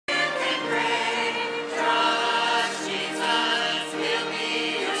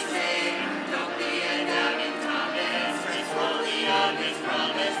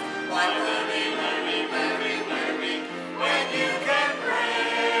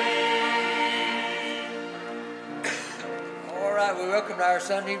welcome to our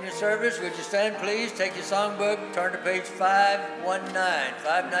Sunday evening service. Would you stand, please? Take your songbook, turn to page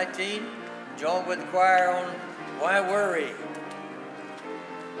 519. Join with the choir on Why Worry?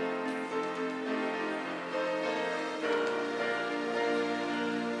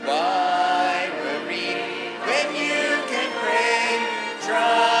 Why worry when you can pray?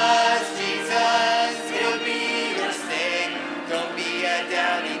 Trust Jesus, he'll be your stay. Don't be a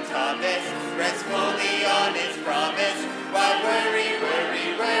doubting Thomas, rest fully on his promise. Why worry,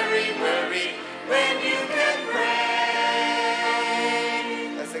 worry, worry, worry when you can pray?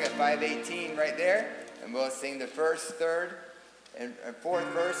 Let's look at 518 right there, and we'll sing the first, third, and fourth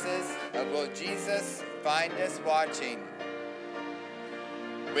verses of Will Jesus Find Us Watching?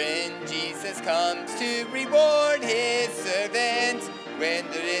 When Jesus comes to reward his servants, whether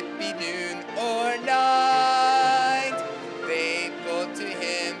it be noon or night, faithful to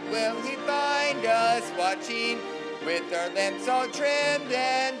him will he find us watching, with our lamps all trimmed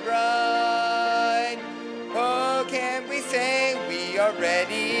and bright. Oh, can we say we are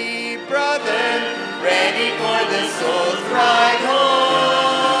ready, brother, ready for the soul's ride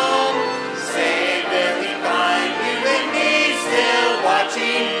home? Say, will he find you and me still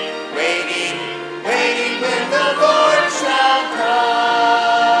watching, waiting, waiting when the Lord shall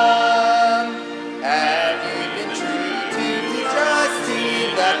come? Have you been true to the trust he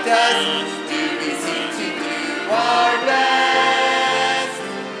left us? Do we seem to do our best?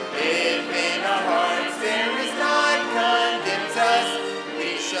 If in our hearts there is not condemns us,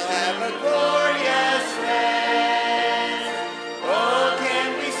 we shall have a glorious rest. Oh,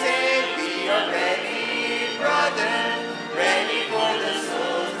 can we say we are ready, brother, ready for the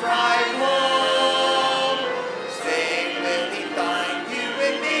soul's ride home? Say, will he find you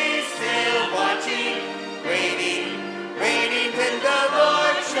and me still watching, waiting, waiting when the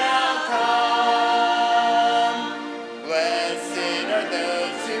Lord shall come? Blessed are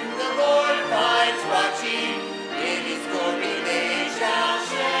those whom the Lord finds watching, in his glory they shall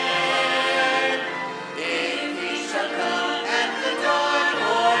share. If he shall come at the dawn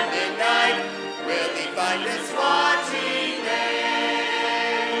or midnight, will he find us watching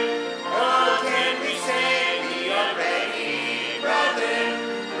there? Oh, can we say we are ready, brother,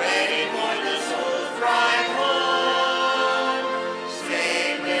 ready for the soul's ride home? Say,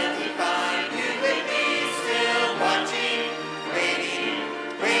 will he find you and me still watching, waiting,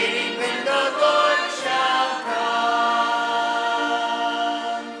 waiting when the Lord shall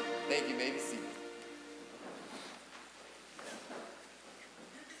come? Thank you, baby. See you.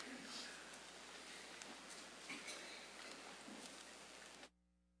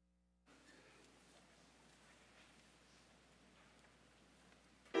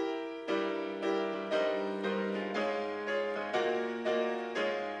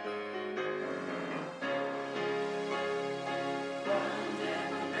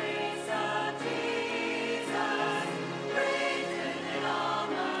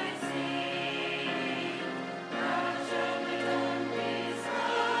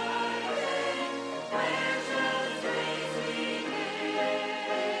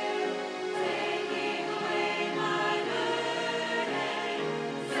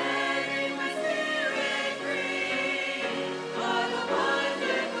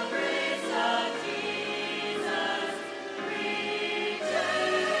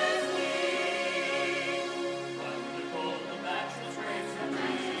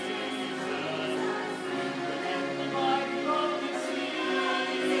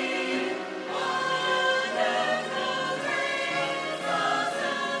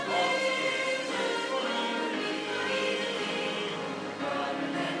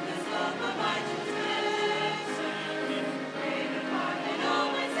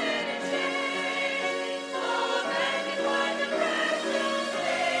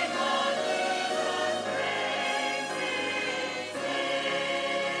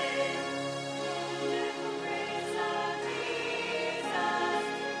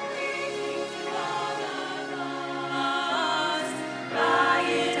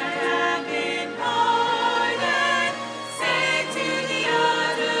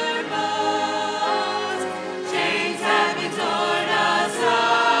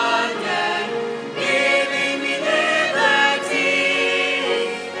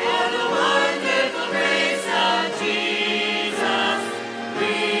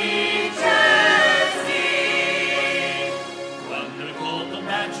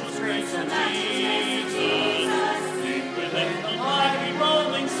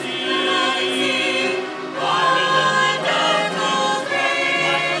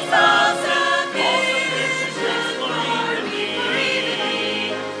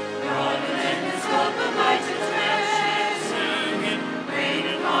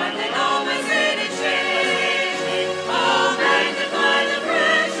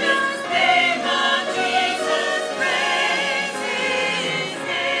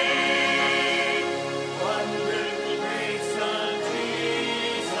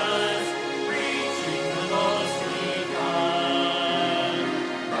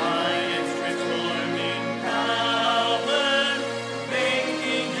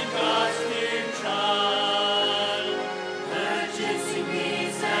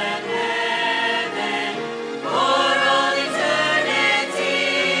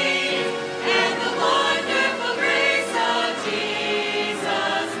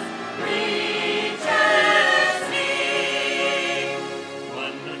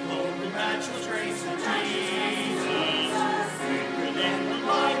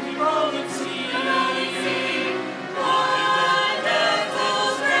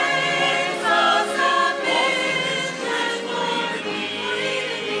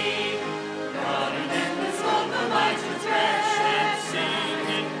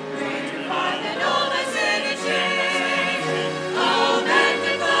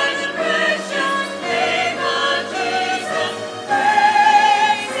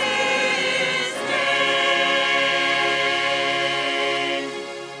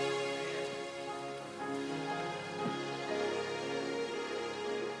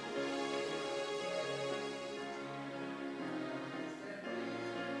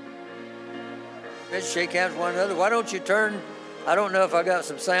 Let's shake hands with one another. Why don't you turn? I don't know if I got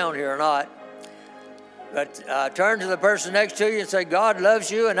some sound here or not, but turn to the person next to you and say, God loves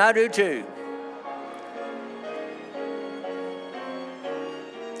you, and I do too.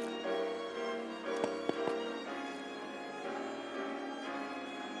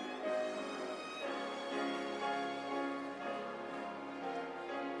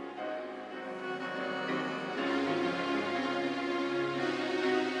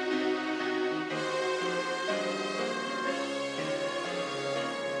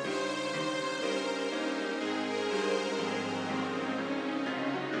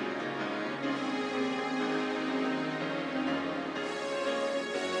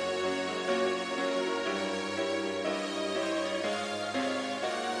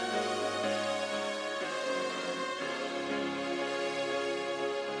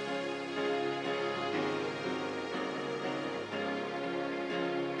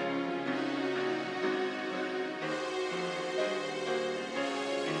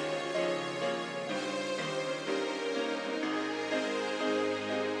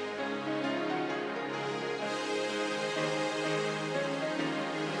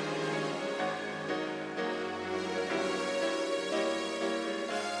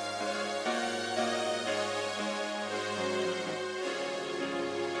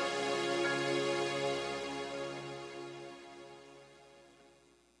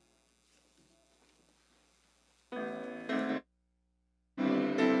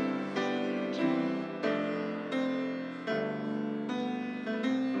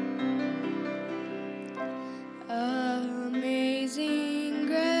 Amazing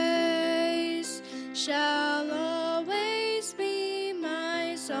grace shall always be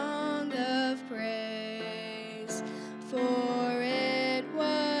my song of praise, for it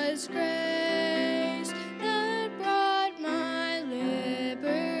was grace that brought my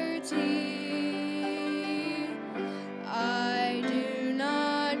liberty. I do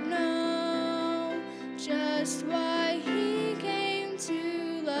not know just why he came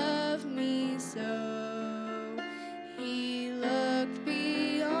to love me so. He looked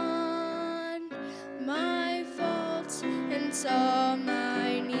beyond my faults and saw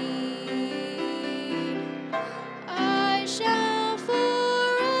my need. I shall forever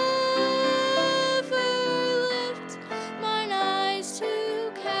lift mine eyes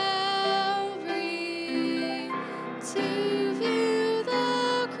to Calvary, to view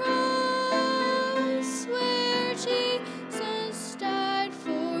the cross where Jesus died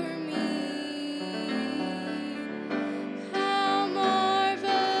for me. How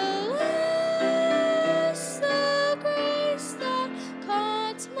marvelous the grace that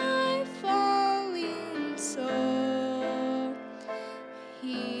caught my falling soul.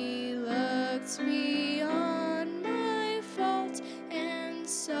 He looked beyond my fault and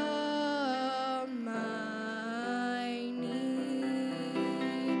saw my need.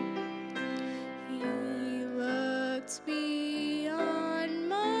 He looked beyond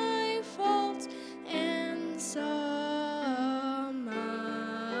my fault and saw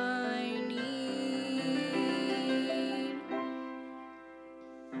my need.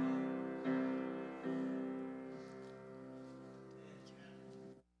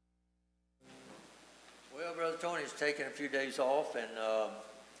 Well, Brother Tony's taken a few days off, and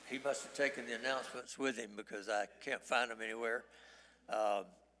he must have taken the announcements with him because I can't find them anywhere.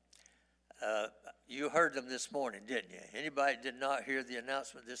 You heard them this morning, didn't you? Anybody did not hear the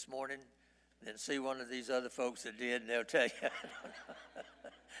announcement this morning? Then see one of these other folks that did, and they'll tell you.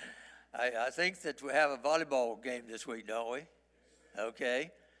 I think that we have a volleyball game this week, don't we?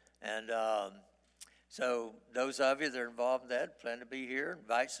 Okay. And so those of you that are involved in that, plan to be here,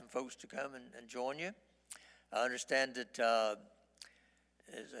 invite some folks to come and join you. I understand that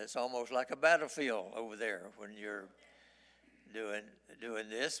it's almost like a battlefield over there when you're doing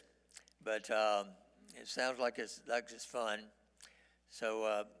this, but it sounds like it's fun.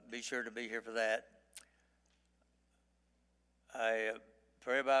 So be sure to be here for that. I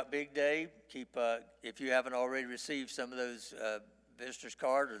pray about Big Day. Keep if you haven't already received some of those visitors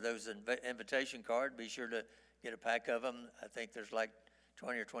card or those invitation card, be sure to get a pack of them. I think there's like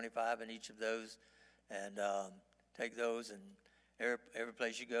 20 or 25 in each of those, and take those, and every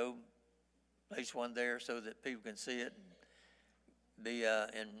place you go, place one there so that people can see it and be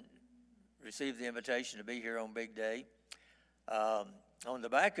and receive the invitation to be here on Big Day. On the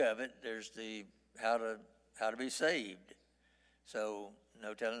back of it, there's the how to be saved. So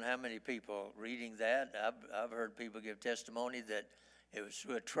no telling how many people reading that. I've heard people give testimony that it was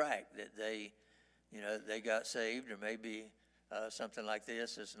through a tract that they got saved, or maybe something like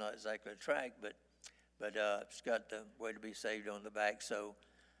this. It's not exactly a tract, but it's got the way to be saved on the back. So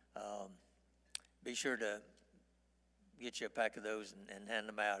be sure to get you a pack of those and hand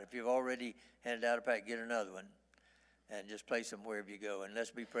them out. If you've already handed out a pack, get another one and just place them wherever you go. And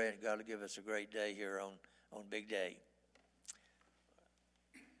let's be praying that God will give us a great day here on Big Day.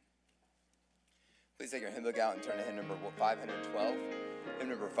 Please take your hymn book out and turn to hymn number 512. Hymn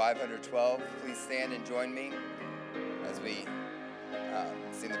number 512. Please stand and join me as we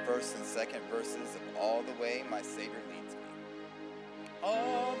sing the first and second verses of All the Way My Savior Leads Me.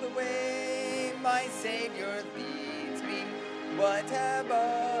 All the way my Savior leads me, what have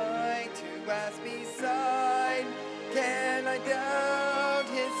I to ask beside? Can I doubt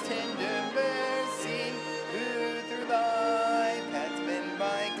his tender mercy, who through life has been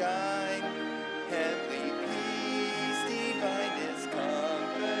my guide? Heavenly peace, divine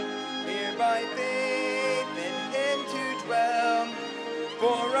discomfort, here by faith in him to dwell.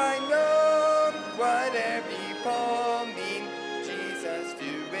 For I know whatever befall me, Jesus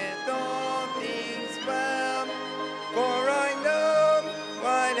doeth all things well. For I know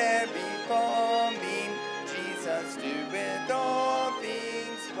whatever befall me, Jesus doeth all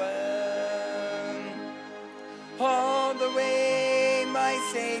things well. All the way my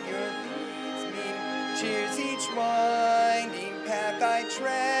Savior leads me, cheers each winding path I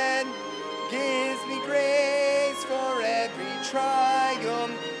tread, gives me grace for every trial,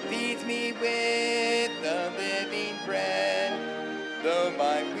 feeds me with the living bread. Though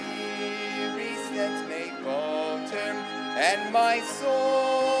my weary steps may falter, and my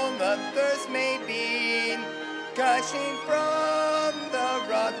soul athirst may be, gushing from the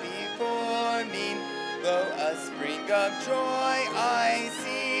rock before me, lo, a spring of joy I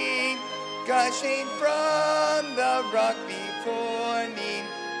see. Gushing from the rock before me,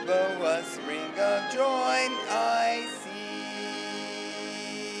 lo, a spring of joy I see.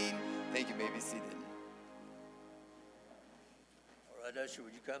 Thank you, may be seated. All right, Usher,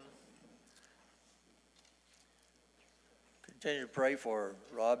 would you come? Continue to pray for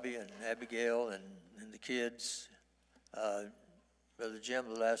Robbie and Abigail and the kids. Brother Jim,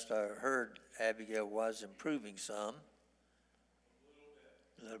 the last I heard, Abigail was improving some.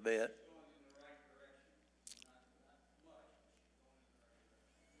 A little bit.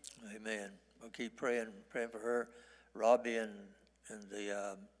 Amen. We'll keep praying for her. Robbie and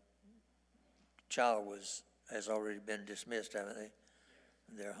the child has already been dismissed, haven't they?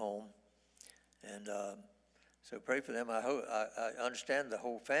 Their home. And so pray for them. I understand the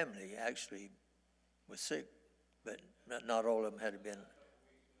whole family actually was sick, but not all of them had been.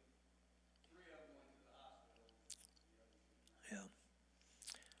 Yeah.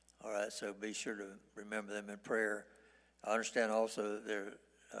 All right, so be sure to remember them in prayer. I understand also that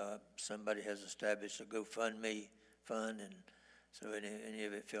somebody has established a GoFundMe fund, and so any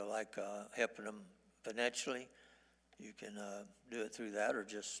of it feel like helping them financially, you can do it through that, or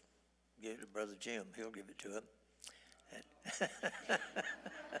just give it to Brother Jim. He'll give it to him.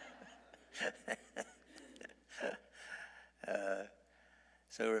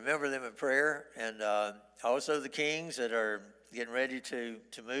 So remember them in prayer, and also the Kings that are getting ready to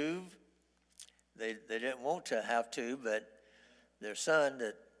move. They didn't want to have to, but their son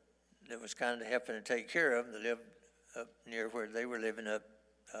that was kind of helping to take care of them, that lived up near where they were living up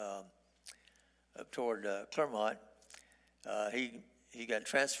toward Clermont, he got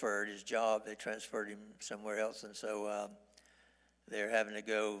transferred, his job, they transferred him somewhere else, and so they're having to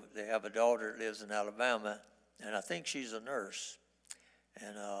go. They have a daughter that lives in Alabama, and I think she's a nurse,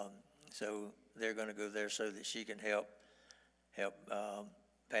 and so they're going to go there so that she can help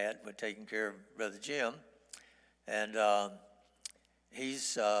Pat with taking care of Brother Jim, and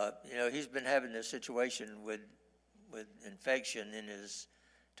he's been having this situation with infection in his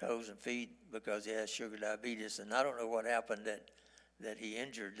toes and feet because he has sugar diabetes, and I don't know what happened that he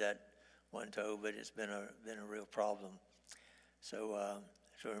injured that one toe, but it's been a real problem. So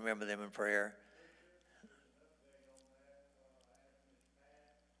remember them in prayer.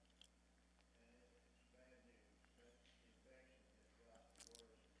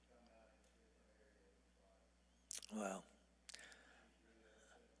 Wow.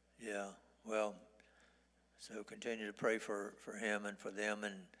 Yeah. Well, so continue to pray for him and for them,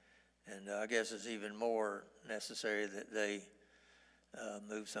 and I guess it's even more necessary that they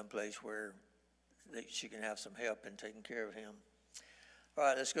move someplace where she can have some help in taking care of him. All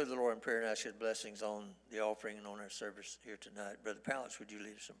right, let's go to the Lord in prayer and ask His blessings on the offering and on our service here tonight. Brother Palance, would you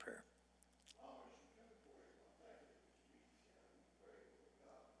lead us in prayer?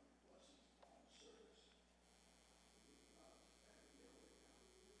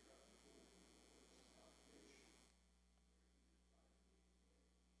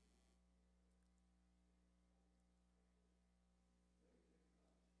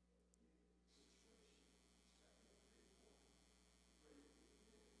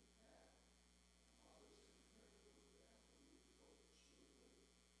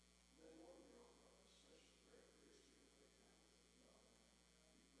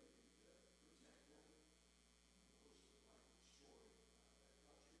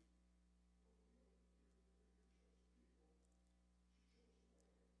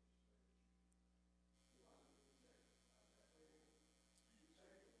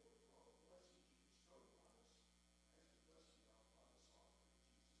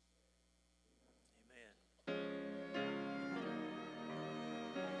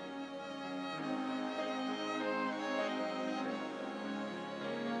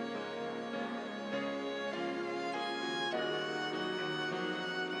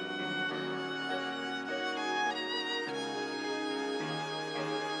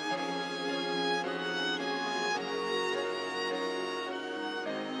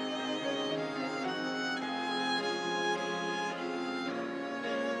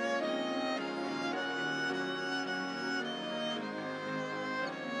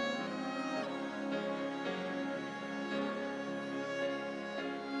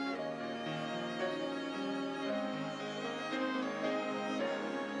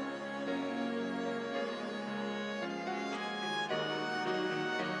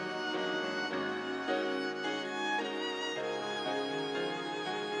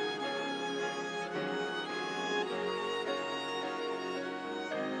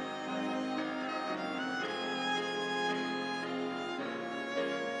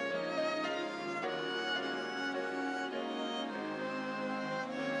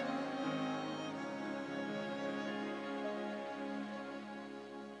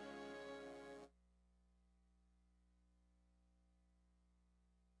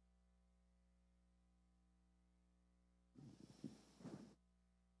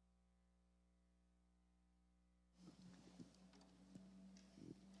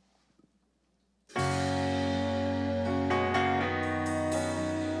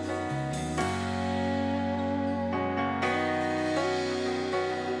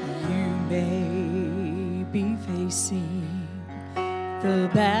 may be facing the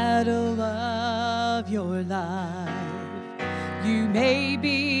battle of your life. You may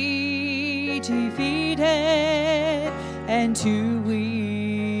be defeated and too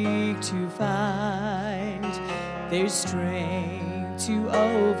weak to fight. There's strength to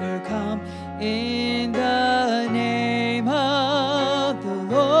overcome in the name of the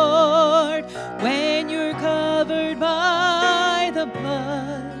Lord. When you're covered by the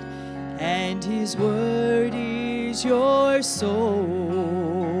blood and His word is your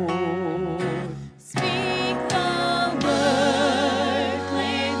sword. Speak the word,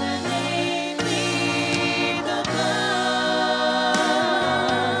 claim the name, plead the blood.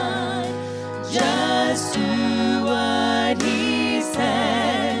 Just do what He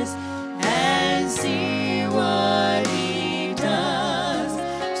says and see what He does.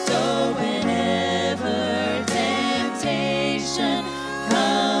 So whenever temptation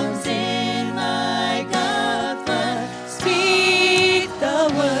comes in like a flood, speak the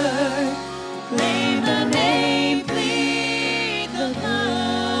word, claim the name, plead the blood.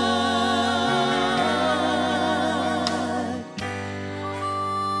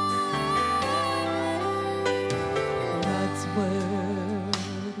 God's word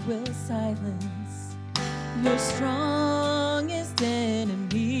will silence your strongest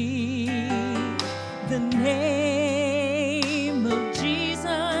enemy. The name of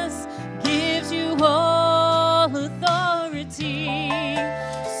Jesus gives you all authority,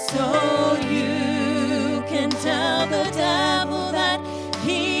 so you can tell the devil that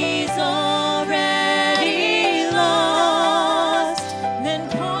he's already lost. Then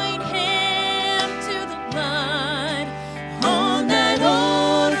point him to the blood on that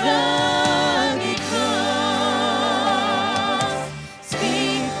old rugged cross.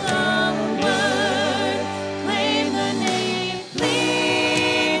 Speak the word, claim the name,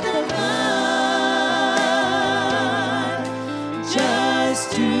 plead the blood. Just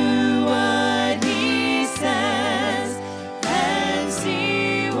do what He says and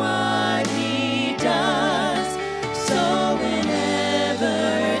see what He does. So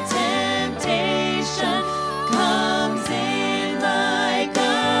whenever temptation comes in like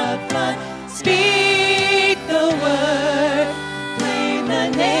a flood, speak the word, claim the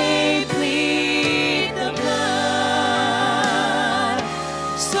name, plead the blood.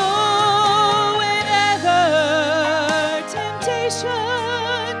 So whenever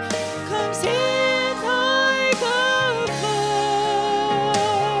temptation comes in like a flood,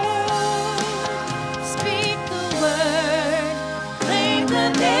 speak the word, claim the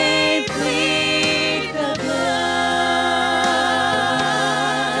name, plead the blood.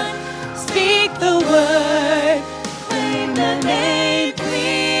 Speak the word, claim the name,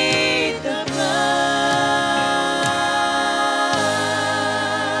 plead the blood.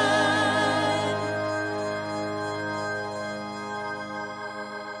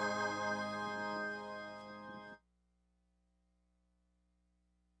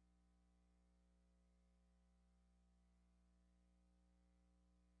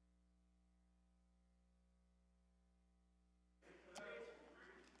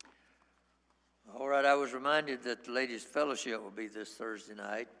 All right, I was reminded that the ladies' fellowship will be this Thursday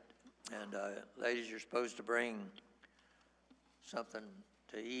night. And ladies, you're supposed to bring something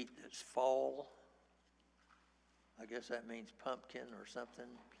to eat that's fall. I guess that means pumpkin or something.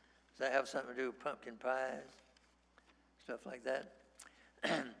 Does that have something to do with pumpkin pies? Stuff like that?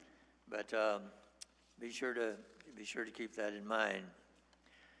 But be sure to keep that in mind.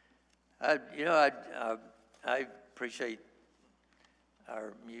 I appreciate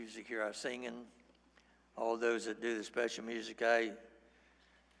our music here, our singing, all those that do the special music.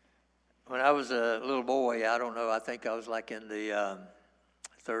 When I was a little boy, I don't know, I think I was like in the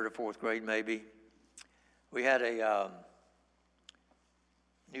third or fourth grade maybe. We had a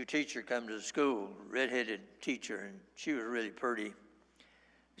new teacher come to the school, red-headed teacher, and she was really pretty.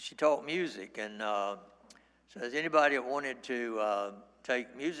 She taught music, and so as anybody that wanted to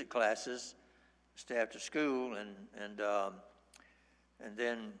take music classes, stay after school, and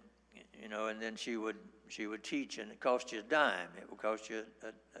then she would teach, and it cost you a dime. It would cost you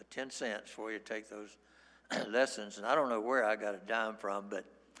 10 cents for you to take those lessons. And I don't know where I got a dime from, but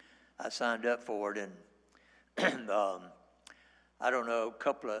I signed up for it. And I don't know, a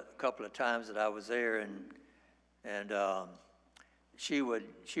couple of times that I was there, and she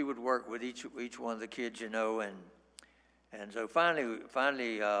would work with each one of the kids, and so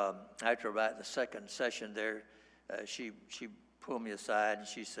finally after about the second session there, she pulled me aside and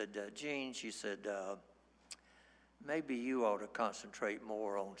she said, Gene, she said, maybe you ought to concentrate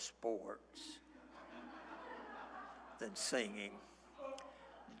more on sports than singing.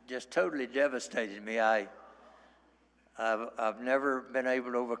 just totally devastated me. I've never been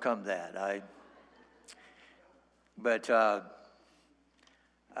able to overcome that. But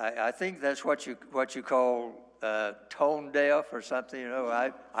I think that's what you call tone deaf or something. You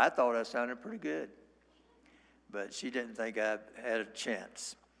know, I thought I sounded pretty good, but she didn't think I had a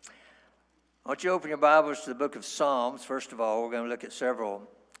chance. I want you to open your Bibles to the book of Psalms. First of all, we're going to look at several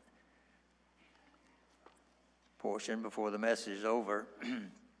portions before the message is over.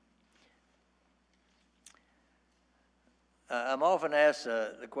 I'm often asked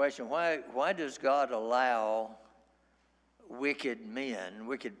the question, why does God allow wicked men,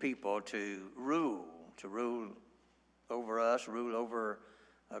 wicked people to rule over us, rule over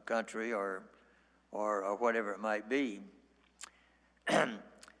a country or whatever it might be? And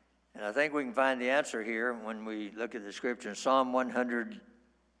I think we can find the answer here when we look at the scripture in Psalm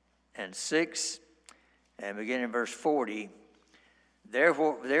 106 and beginning in verse 40.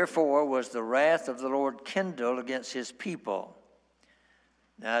 Therefore was the wrath of the Lord kindled against his people.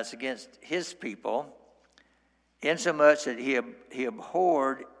 Now it's against his people, insomuch that he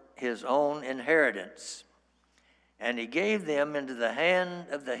abhorred his own inheritance, and he gave them into the hand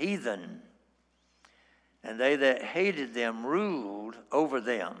of the heathen, and they that hated them ruled over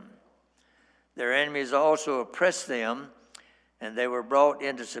them. Their enemies also oppressed them, and they were brought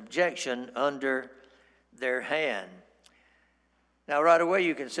into subjection under their hand. Now, right away,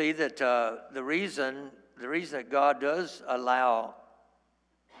 you can see that the reason that God does allow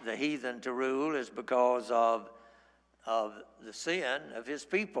the heathen to rule is because of the sin of his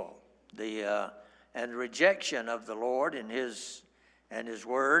people, and the rejection of the Lord and his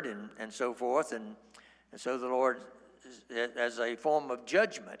word and so forth, and so the Lord, as a form of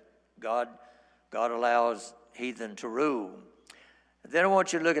judgment, God allows heathen to rule. Then I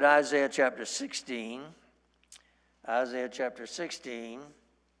want you to look at Isaiah chapter 16. Isaiah chapter 16,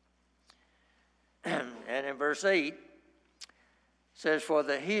 and in verse 8, says, For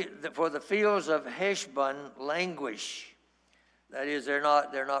the fields of Heshbon languish. That is, they're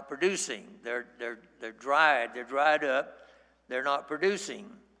not producing. They're dried up. They're not producing.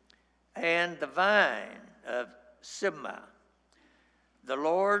 And the vine of Sibmah. The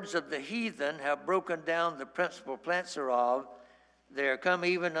lords of the heathen have broken down the principal plants thereof. They are come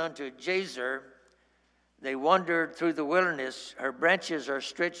even unto Jazer. They wandered through the wilderness. Her branches are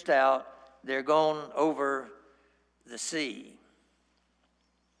stretched out. They're gone over the sea.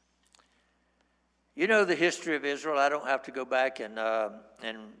 You know the history of Israel. I don't have to go back and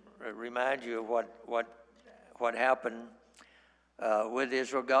remind you of what happened with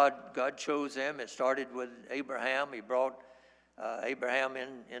Israel. God chose them. It started with Abraham. He brought Abraham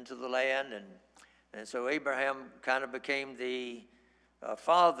into the land, and so Abraham kind of became the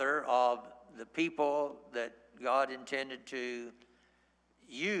father of the people that God intended to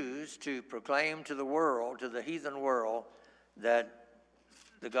use to proclaim to the world, to the heathen world, that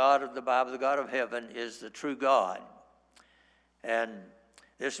the God of the Bible, the God of heaven, is the true God. And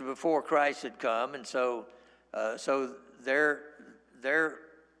this is before Christ had come, and so the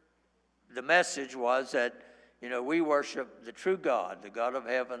message was that, you know, we worship the true God, the God of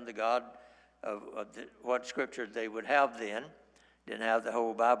heaven, the God of what scripture they would have then. Didn't have the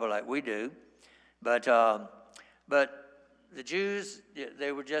whole Bible like we do, but the Jews,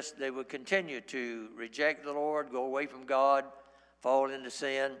 they would continue to reject the Lord, go away from God, fall into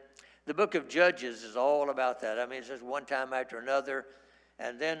sin. The book of Judges is all about that. I mean, it's just one time after another,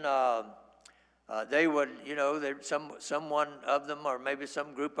 and then they would, you know, someone of them, or maybe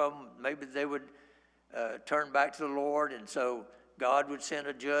some group of them, maybe they would turn back to the Lord, and so God would send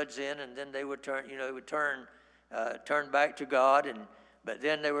a judge in, and then they would turn back to God, but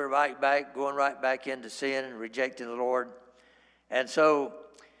then they were going right back into sin and rejecting the Lord. And so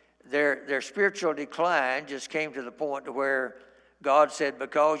their spiritual decline just came to the point to where God said,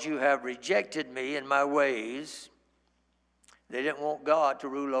 because you have rejected me and my ways. They didn't want God to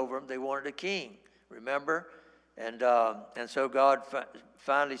rule over them. They wanted a king, remember? And so God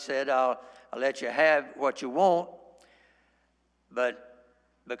finally said, I'll let you have what you want, but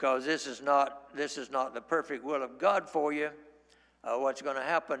because this is not the perfect will of God for you, what's going to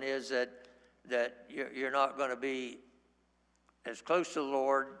happen is that you're not going to be as close to the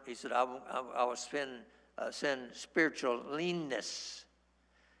Lord. He said, I will send spiritual leanness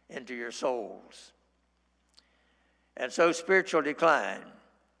into your souls. And so spiritual decline.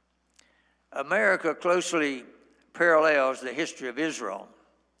 America closely parallels the history of Israel.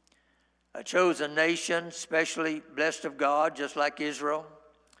 A chosen nation, specially blessed of God, just like Israel.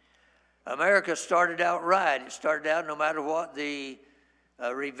 America started out right. It started out, no matter what the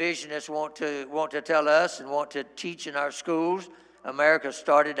revisionists want to tell us and want to teach in our schools, America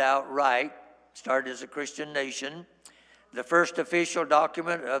started out right, started as a Christian nation. The first official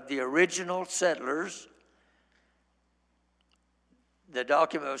document of the original settlers, the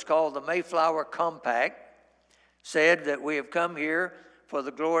document was called the Mayflower Compact, said that we have come here for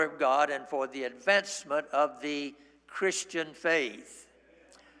the glory of God and for the advancement of the Christian faith.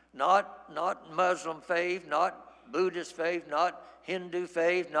 Not Muslim faith, not Buddhist faith, not Hindu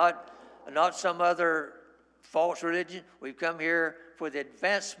faith, not some other false religion. We've come here for the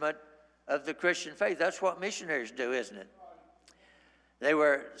advancement of the Christian faith. That's what missionaries do, isn't it?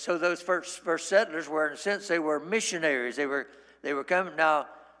 So those first settlers were, in a sense, they were missionaries. They were coming. Now,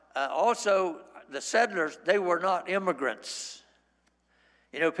 also, the settlers, they were not immigrants.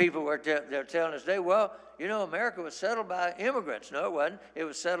 You know, people were they're telling us today, well, you know, America was settled by immigrants. No, it wasn't. It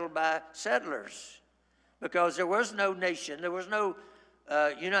was settled by settlers. Because there was no nation, there was no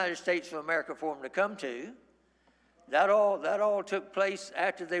United States of America for them to come to. That all took place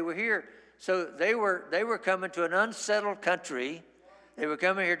after they were here. So they were coming to an unsettled country. They were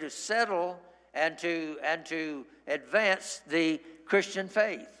coming here to settle and to advance the Christian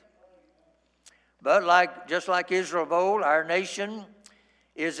faith. But just like Israel of old, our nation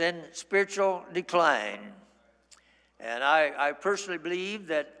is in spiritual decline. And I personally believe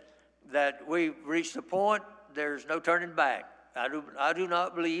that we've reached a point, there's no turning back. I do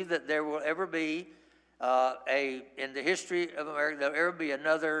not believe that there will ever be in the history of America, there'll ever be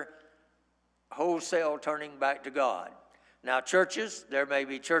another wholesale turning back to God. Now, churches, there may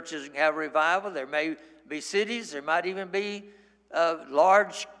be churches that have revival. There may be cities. There might even be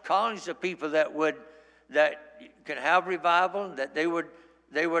large colonies of people that can have revival, and that they would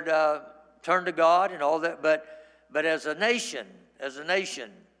turn to God and all that. But as a nation,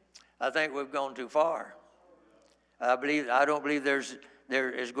 I think we've gone too far. I don't believe there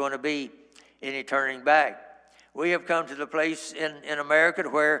is going to be any turning back. We have come to the place in America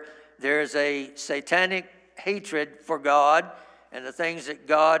where there is a satanic hatred for God and the things that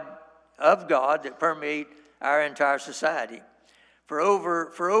that permeate our entire society. For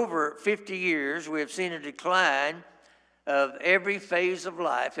over 50 years, we have seen a decline of every phase of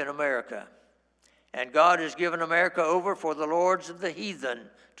life in America. And God has given America over for the lords of the heathen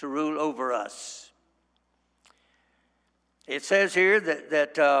to rule over us. It says here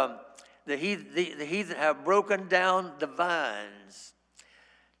that the heathen have broken down the vines.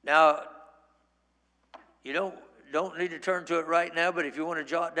 Now, you don't need to turn to it right now, but if you want to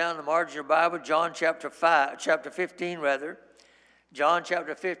jot down the margin of your Bible, John chapter 15, John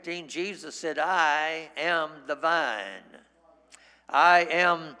chapter 15, Jesus said, I am the vine. I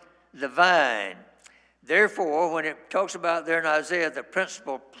am the vine. Therefore, when it talks about there in Isaiah the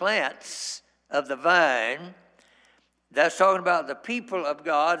principal plants of the vine, that's talking about the people of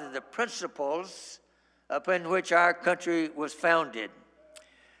God and the principles upon which our country was founded.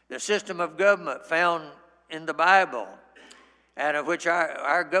 The system of government found in the Bible, and of which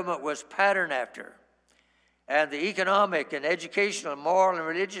our government was patterned after, and the economic and educational, moral, and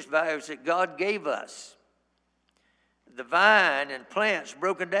religious values that God gave us. The vine and plants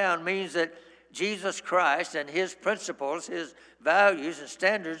broken down means that Jesus Christ and his principles, his values and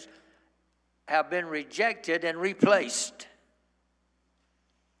standards have been rejected and replaced.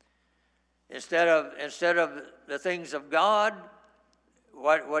 Instead of the things of God,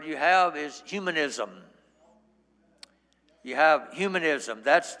 what you have is humanism. You have humanism.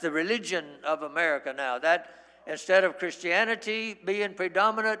 That's the religion of America now. That instead of Christianity being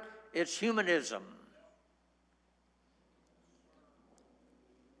predominant, it's humanism.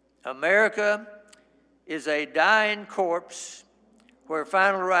 America is a dying corpse where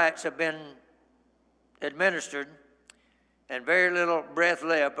final rites have been administered and very little breath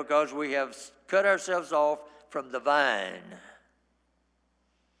left because we have cut ourselves off from the vine.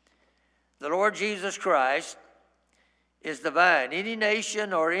 The Lord Jesus Christ is the vine. Any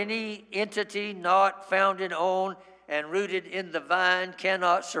nation or any entity not founded on and rooted in the vine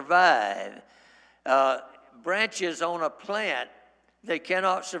cannot survive. Branches on a plant, they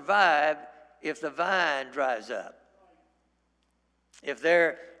cannot survive if the vine dries up. If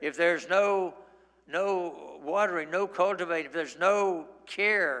there's no watering, no cultivating, if there's no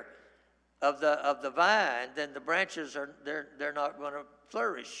care of the vine, then the branches they're not going to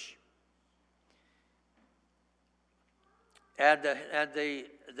flourish. And the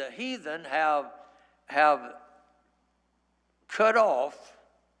heathen have cut off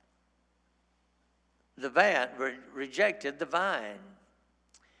the vine, rejected the vine.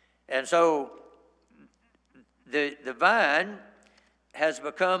 And so the vine has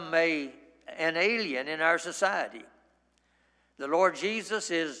become an alien in our society. The Lord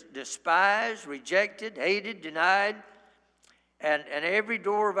Jesus is despised, rejected, hated, denied, And every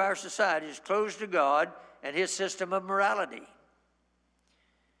door of our society is closed to God and his system of morality.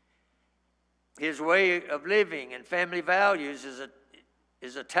 His way of living and family values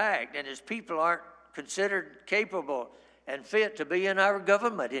is attacked, and his people aren't considered capable and fit to be in our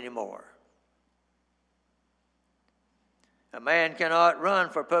government anymore. A man cannot run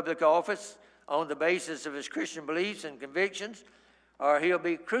for public office on the basis of his Christian beliefs and convictions, or he'll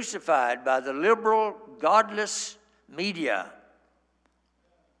be crucified by the liberal, godless media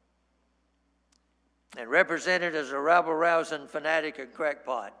and represented as a rabble-rousing fanatic and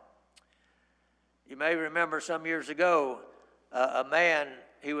crackpot. You may remember some years ago, a man,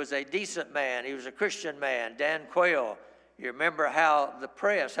 he was a decent man, he was a Christian man, Dan Quayle. You remember how the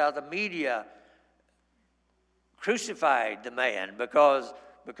press, how the media crucified the man because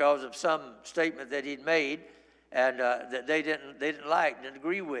of some statement that he'd made and that they didn't like, didn't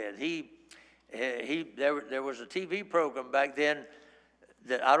agree with. There was a TV program back then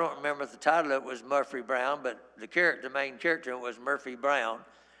that I don't remember the title of it was Murphy Brown, but the main character was Murphy Brown,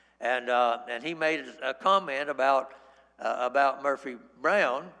 and he made a comment about Murphy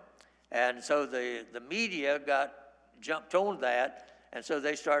Brown, and so the media jumped on that, and so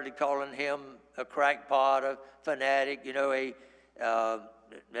they started calling him a crackpot, a fanatic, and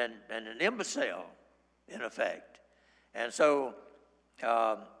an imbecile, in effect. And so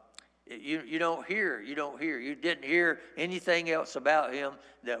you didn't hear anything else about him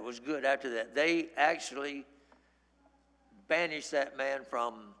that was good after that. They actually banished that man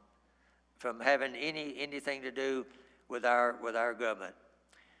from having anything to do with our government.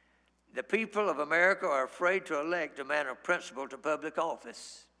 The people of America are afraid to elect a man of principle to public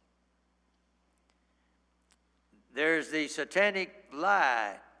office. There's the satanic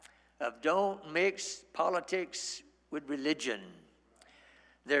lie of don't mix politics with religion.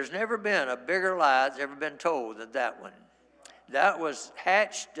 There's never been a bigger lie that's ever been told than that one. That was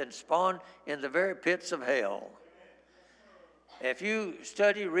hatched and spawned in the very pits of hell. If you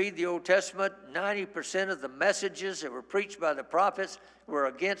read the Old Testament, 90% of the messages that were preached by the prophets were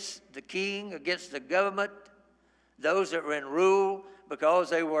against the king, against the government, those that were in rule, because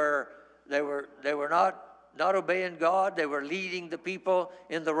they were not obeying God. They were leading the people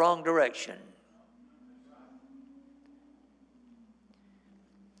in the wrong direction.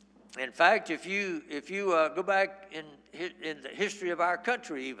 In fact, if you go back in the history of our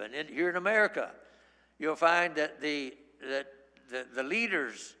country, even here in America, you'll find that the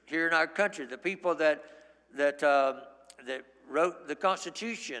leaders here in our country, the people that wrote the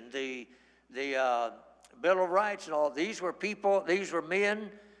Constitution, the Bill of Rights, and all these were men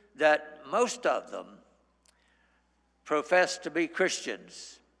that most of them professed to be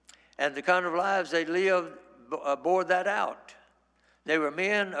Christians, and the kind of lives they lived bore that out. They were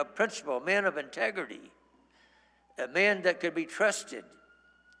men of principle, men of integrity, men that could be trusted.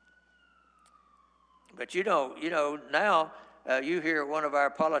 But now you hear one of our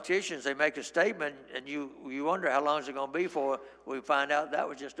politicians, they make a statement, and you wonder how long is it going to be before we find out that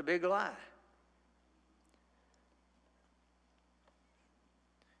was just a big lie.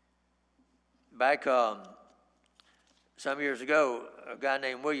 Back some years ago, a guy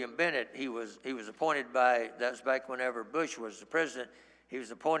named William Bennett, he was appointed that was back whenever Bush was the president, he was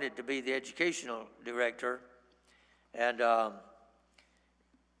appointed to be the educational director. And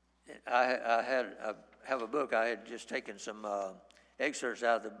I have a book. I had just taken some excerpts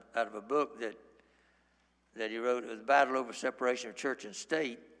out of a book that he wrote, The Battle Over Separation of Church and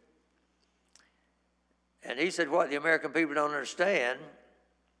State. And he said, what the American people don't understand,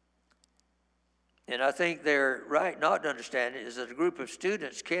 and I think they're right not to understand it, is that a group of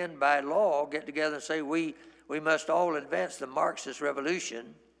students can, by law, get together and say, we must all advance the Marxist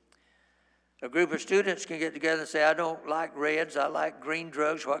revolution. A group of students can get together and say, I don't like reds, I like green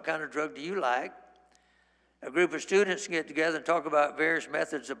drugs. What kind of drug do you like? A group of students can get together and talk about various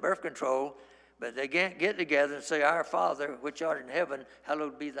methods of birth control, but they can't get together and say, Our Father, which art in heaven,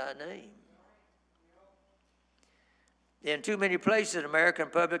 hallowed be thy name. In too many places in American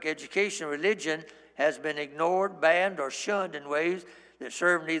public education, religion has been ignored, banned, or shunned in ways that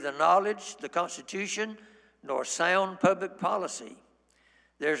serve neither knowledge, the Constitution, nor sound public policy.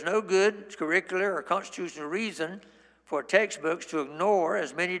 There's no good curricular or constitutional reason for textbooks to ignore,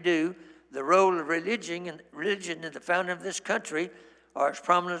 as many do, the role of religion in the founding of this country or its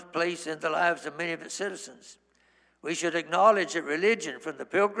prominent place in the lives of many of its citizens. We should acknowledge that religion, from the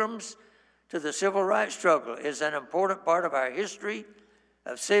Pilgrims to the civil rights struggle, is an important part of our history,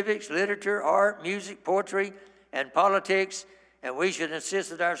 of civics, literature, art, music, poetry, and politics, and we should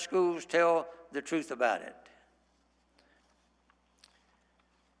insist that our schools tell the truth about it.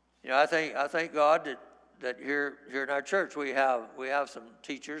 I thank God that here in our church we have some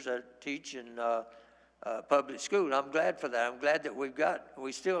teachers that teach in public school. I'm glad for that. I'm glad that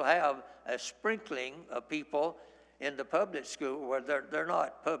we still have a sprinkling of people in the public school where they're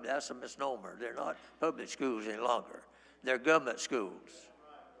not public. That's a misnomer. They're not public schools any longer. They're government schools.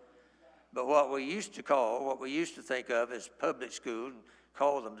 But what we used to think of as public school, and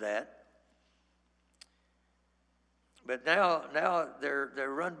call them that. But now they're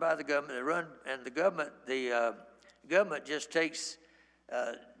run by the government. The government just takes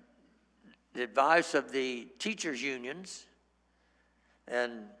the advice of the teachers' unions,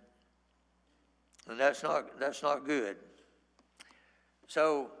 and that's not good.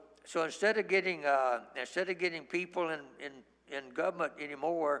 So instead of getting people in government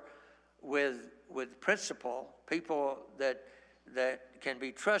anymore with principle, people that can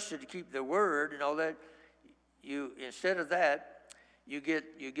be trusted to keep their word and all that, instead of that, you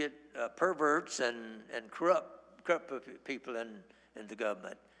get perverts and corrupt people in the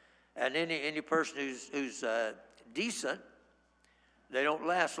government, and any person who's decent, they don't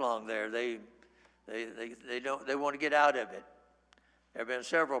last long there. They want to get out of it. There have been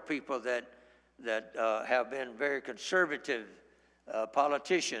several people that have been very conservative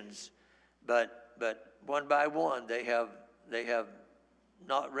politicians, but one by one they have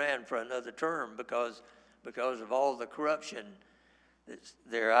not ran for another term because of all the corruption that's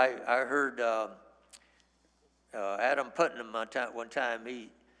there. I heard Adam Putnam one time.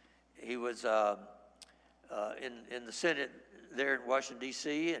 He was in the Senate there in Washington,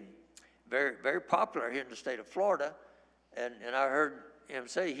 D.C., and very, very popular here in the state of Florida. And I heard him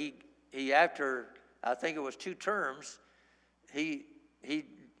say he after, I think it was 2 terms, he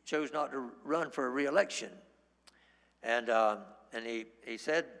chose not to run for a re-election. And he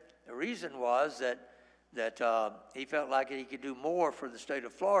said the reason was that he felt like he could do more for the state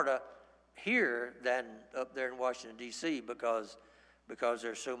of Florida here than up there in Washington, D.C., because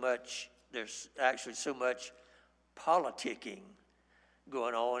there's actually so much politicking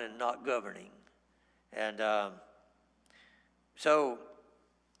going on and not governing. And so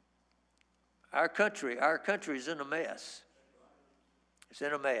our country is in a mess. It's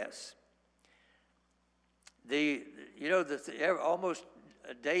in a mess. Almost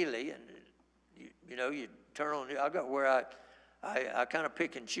daily, and you turn on. I got where I kind of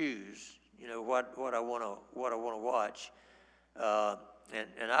pick and choose. What I want to watch,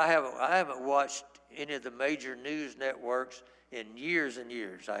 and I haven't watched any of the major news networks in years and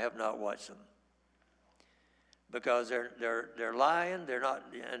years. I have not watched them because they're lying. They're not,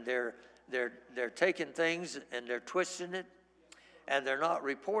 and they're taking things and they're twisting it, and they're not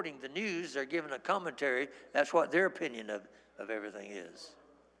reporting the news. They're giving a commentary. That's what their opinion of everything is.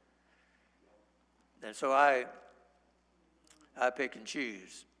 And so I pick and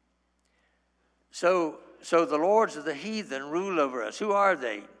choose. So the lords of the heathen rule over us. Who are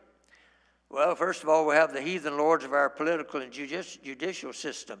they? Well, first of all, we have the heathen lords of our political and judicial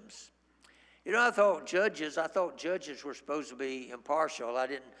systems. I thought judges were supposed to be impartial. I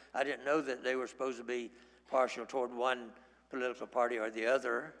didn't know that they were supposed to be partial toward one political party or the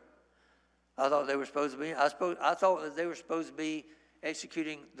other. I thought they were supposed to be. I thought that they were supposed to be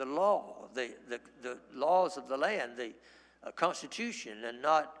executing the law, the laws of the land, the Constitution, and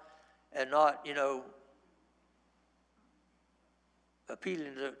not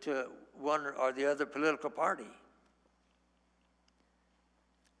appealing to one or the other political party.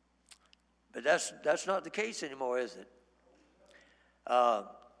 But that's not the case anymore, is it? An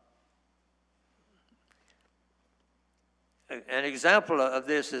example of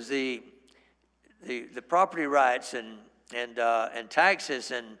this is the property rights and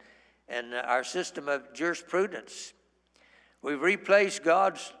taxes and our system of jurisprudence. We've replaced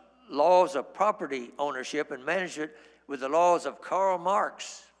God's laws of property ownership and management with the laws of Karl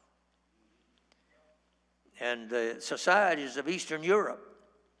Marx and the societies of Eastern Europe.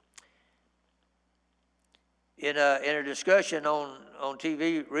 In a discussion on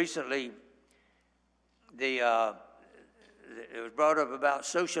TV recently, it was brought up about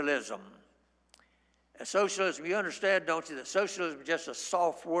socialism. And socialism, you understand, don't you, that socialism is just a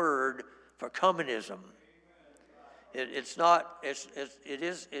soft word for communism. It is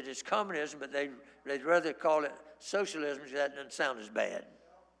communism, but they'd rather call it socialism because that doesn't sound as bad.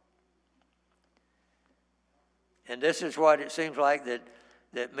 And this is what it seems like that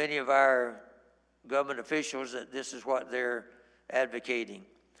many of our government officials, that this is what they're advocating.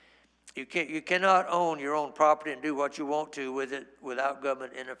 You cannot own your own property and do what you want to with it without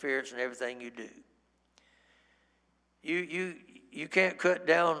government interference in everything you do. You can't cut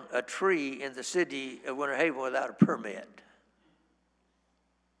down a tree in the city of Winter Haven without a permit.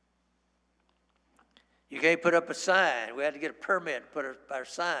 You can't put up a sign. We had to get a permit to put our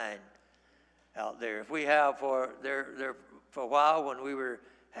sign out there. If we have for a while when we were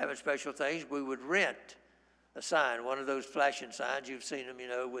having special things, we would rent a sign, one of those flashing signs. You've seen them,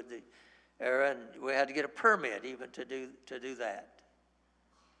 with the era, and we had to get a permit even to do that.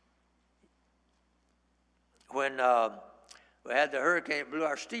 When we had the hurricane, it blew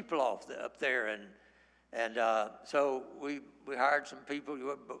our steeple off up there, and so we hired some people,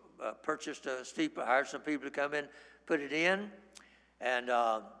 purchased a steeple, hired some people to come in, put it in, and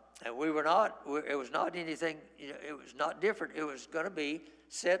we were not. It was not anything. It was not different. It was going to be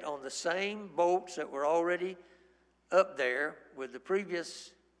set on the same bolts that were already up there with the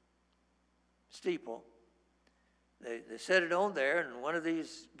previous steeple. They set it on there, and one of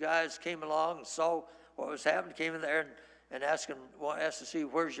these guys came along and saw what was happening, came in there and asked to see,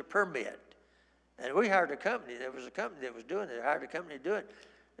 where's your permit? And we hired a company. There was a company that was doing it. They hired a company to do it.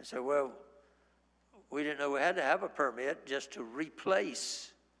 And said, well, we didn't know we had to have a permit just to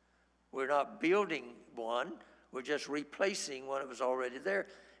replace. We're not building one. We're just replacing one that was already there.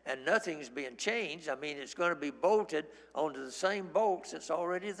 And nothing's being changed. I mean, it's going to be bolted onto the same bolts that's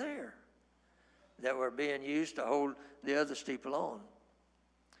already there that were being used to hold the other steeple on.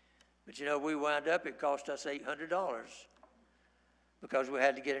 But we wound up, it cost us $800 because we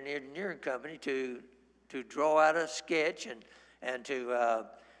had to get an engineering company to draw out a sketch and to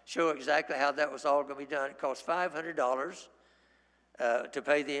show exactly how that was all going to be done. It cost $500 to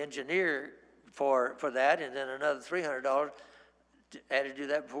pay the engineer for that, and then another $300 had to do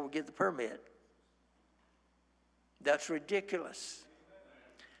that before we get the permit. That's ridiculous.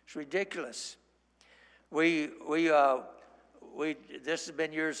 It's ridiculous. This has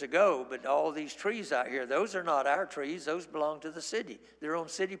been years ago, but all these trees out here, those are not our trees. Those belong to the city. They're on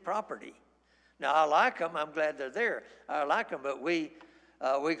city property. Now, I like them. I'm glad they're there. I like them, but we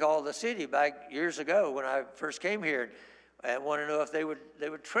called the city back years ago when I first came here and wanted to know if they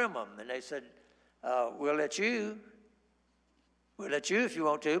would trim them. And they said, we'll let you if you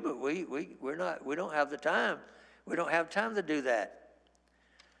want to, but we don't have the time. We don't have time to do that.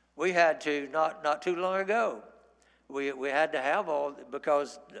 We had to, not too long ago, we had to have all,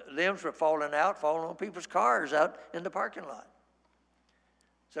 because limbs were falling on people's cars out in the parking lot.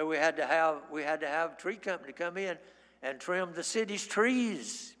 So we had to have tree company come in and trim the city's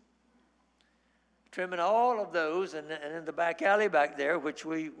trees, trimming all of those, and in the back alley back there, which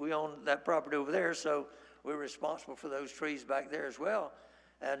we own that property over there, so we're responsible for those trees back there as well.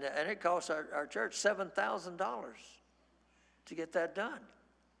 And it cost our church $7,000 to get that done.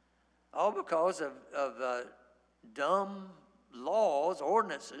 All because of dumb laws,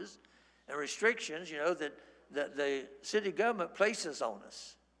 ordinances, and restrictions, that the city government places on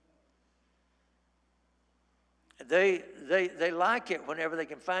us. They like it whenever they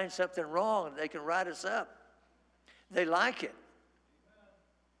can find something wrong, they can write us up. They like it.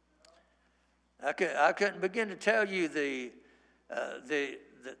 I couldn't begin to tell you the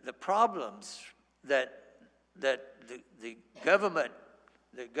problems that the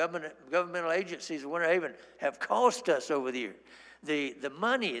governmental agencies of Winter Haven have cost us over the years. The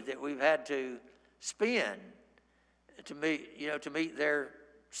money that we've had to spend to meet their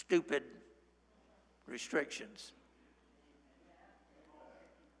stupid restrictions.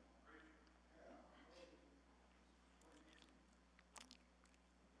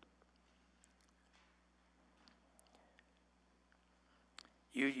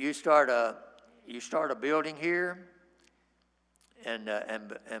 You start a building here, and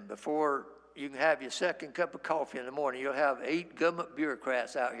before you can have your second cup of coffee in the morning, you'll have 8 government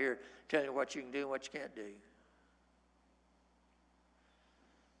bureaucrats out here telling you what you can do and what you can't do.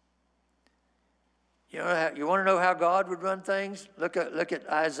 You want to know how God would run things? Look at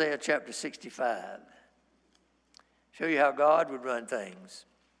Isaiah chapter 65. Show you how God would run things.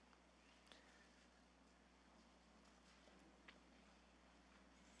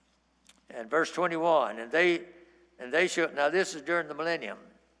 And verse 21, and they shall, now this is during the millennium.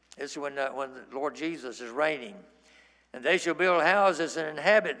 This is when the Lord Jesus is reigning. And they shall build houses and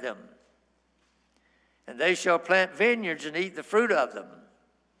inhabit them. And they shall plant vineyards and eat the fruit of them.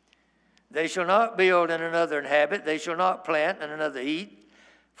 They shall not build and another inhabit. They shall not plant and another eat.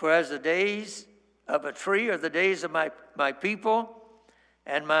 For as the days of a tree are the days of my people,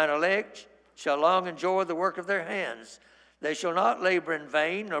 and mine elect shall long enjoy the work of their hands. They shall not labor in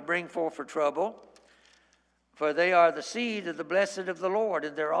vain, nor bring forth for trouble. For they are the seed of the blessed of the Lord,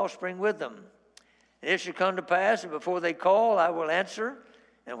 and their offspring with them. And it shall come to pass that before they call, I will answer,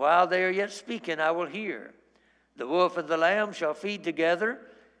 and while they are yet speaking, I will hear. The wolf and the lamb shall feed together,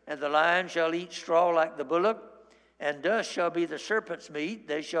 and the lion shall eat straw like the bullock, and dust shall be the serpent's meat.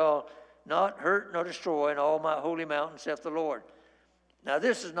 They shall not hurt nor destroy in all my holy mountain, saith the Lord. Now,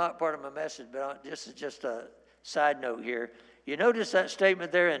 this is not part of my message, but this is just a side note here. You notice that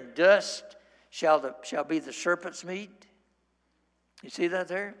statement there, and dust shall be the serpent's meat? You see that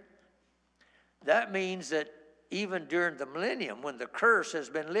there? That means that even during the millennium, when the curse has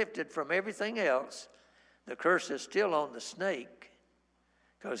been lifted from everything else, the curse is still on the snake,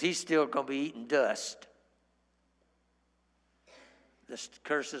 because he's still going to be eating dust. The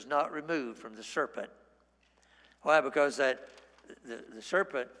curse is not removed from the serpent. Why? Because the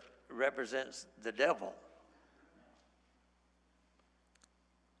serpent represents the devil.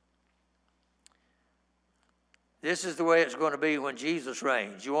 This is the way it's going to be when Jesus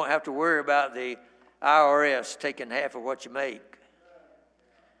reigns. You won't have to worry about the IRS taking half of what you make.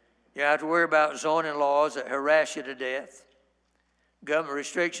 You don't have to worry about zoning laws that harass you to death. Government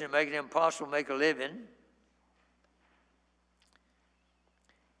restriction making it impossible to make a living.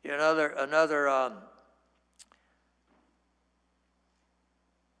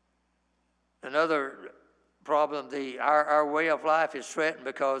 Another problem, our way of life is threatened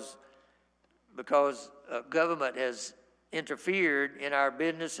because government has interfered in our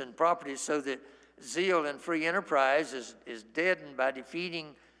business and property, so that zeal and free enterprise is deadened by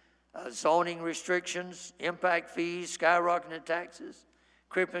defeating zoning restrictions, impact fees, skyrocketing taxes,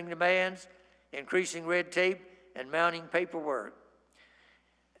 crippling demands, increasing red tape, and mounting paperwork.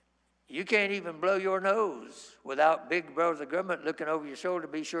 You can't even blow your nose without big brother the government looking over your shoulder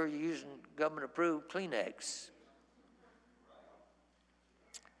to be sure you're using government-approved Kleenex.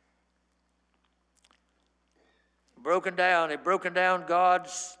 They've broken down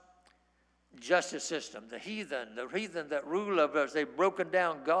God's justice system. The heathen that rule over us, they've broken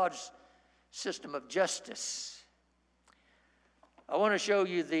down God's system of justice. I want to show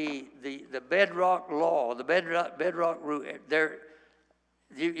you the bedrock law, the bedrock rule.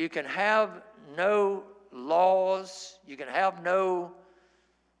 You can have no laws, you can have no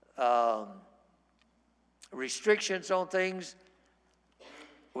restrictions on things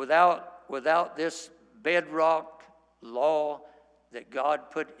without this bedrock law that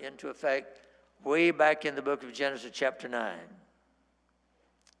God put into effect way back in the book of Genesis chapter 9.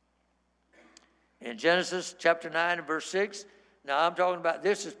 In Genesis chapter 9 and verse 6, now I'm talking about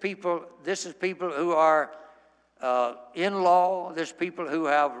this is people who are in law. There's people who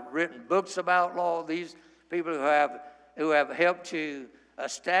have written books about law. These people who have helped to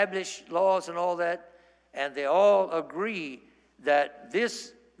establish laws and all that, and they all agree that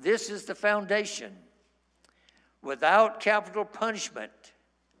this is the foundation. Without capital punishment,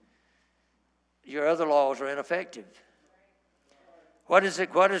 your other laws are ineffective. What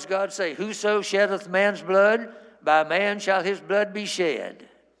does God say? Whoso sheddeth man's blood, by man shall his blood be shed.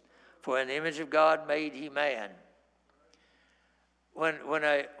 For in the image of God made he man. When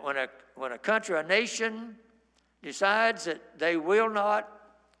a country, a nation decides that they will not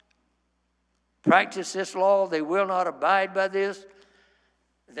practice this law, they will not abide by this,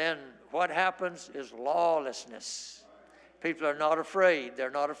 then what happens is lawlessness. People are not afraid. They're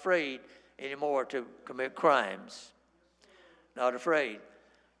not afraid anymore to commit crimes. Not afraid.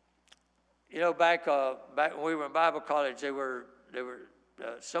 You know, back when we were in Bible college, they were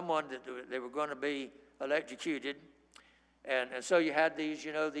someone that they were going to be electrocuted, and so you had these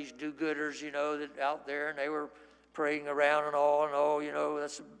do-gooders, that out there, and they were praying around and all,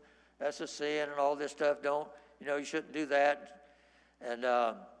 that's a sin and all this stuff. You shouldn't do that, and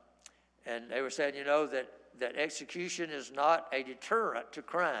they were saying, that execution is not a deterrent to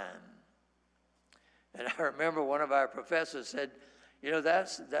crime. And I remember one of our professors said,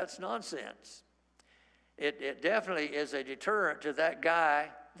 that's nonsense. It definitely is a deterrent to that guy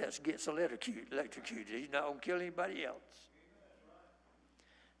that gets electrocuted. He's not going to kill anybody else.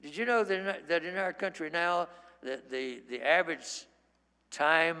 Did you know that in our country now, that the average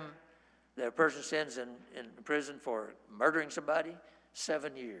time that a person spends in prison for murdering somebody,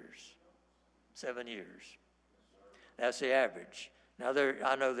 7 years. 7 years. That's the average. Now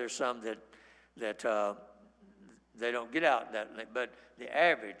I know there's some that they don't get out that late, but the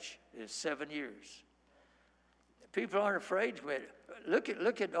average is 7 years. People aren't afraid to commit. Look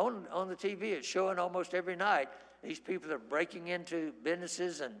at on the TV. It's showing almost every night. These people are breaking into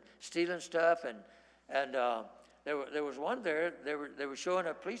businesses and stealing stuff, and there was one there. They were showing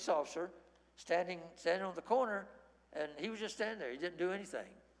a police officer standing on the corner, and he was just standing there. He didn't do anything.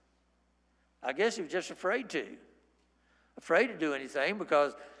 I guess he was just afraid to do anything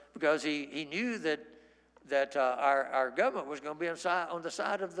because he knew that our government was going to be on the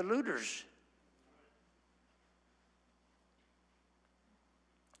side of the looters.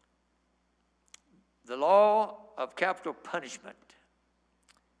 The law of capital punishment.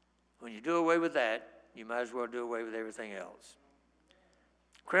 When you do away with that, you might as well do away with everything else.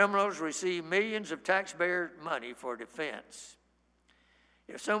 Criminals receive millions of taxpayer money for defense.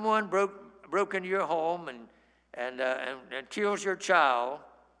 If someone broke into your home and kills your child,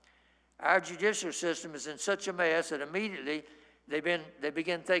 our judicial system is in such a mess that immediately they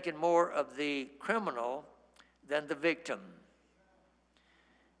begin thinking more of the criminal than the victim.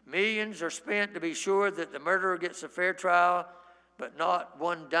 Millions are spent to be sure that the murderer gets a fair trial, but not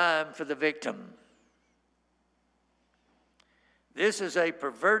one dime for the victim. This is a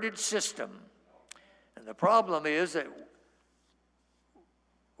perverted system, and the problem is that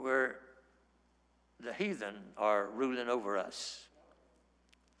the heathen are ruling over us.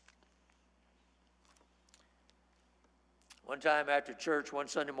 One time after church, one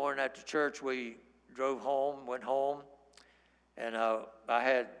Sunday morning after church, we drove home, went home, and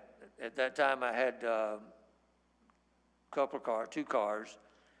at that time I had two cars.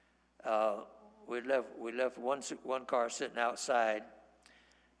 We left one car sitting outside,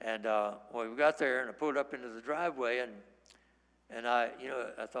 and when we got there and I pulled up into the driveway, and I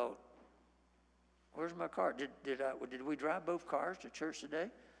thought, where's my car? Did we drive both cars to church today?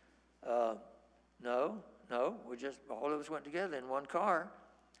 No, we just all of us went together in one car,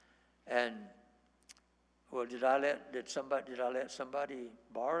 and well, did I let somebody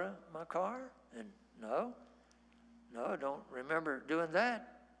borrow my car? And no, I don't remember doing that.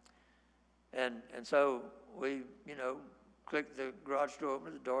 And so we, clicked the garage door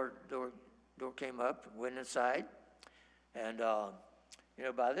open, the door came up, went inside, and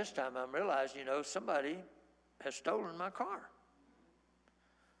by this time I'm realizing, somebody has stolen my car.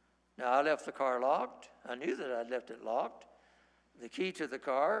 Now I left the car locked. I knew that I'd left it locked. The key to the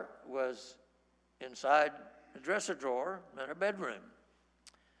car was inside the dresser drawer in our bedroom.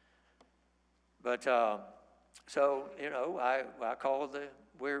 But so I called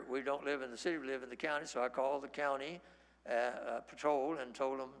we don't live in the city, we live in the county, so I called the county patrol and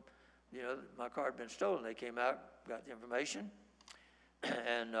told them, my car had been stolen. They came out, got the information,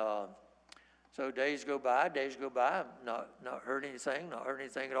 and so days go by, not heard anything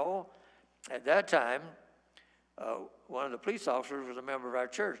at all. At that time, one of the police officers was a member of our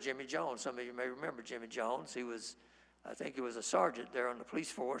church, Jimmy Jones. Some of you may remember Jimmy Jones. I think he was a sergeant there on the police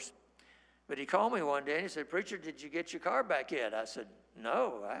force. But he called me one day and he said, "Preacher, did you get your car back yet?" I said,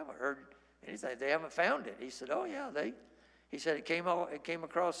 "No, I haven't heard anything. They haven't found it." He said, "Oh yeah, he said it came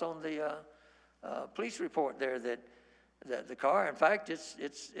across on the police report there that the car. In fact,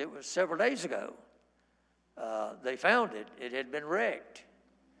 it was several days ago. They found it. It had been wrecked,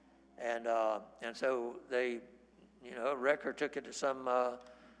 and so they, a wrecker took it to some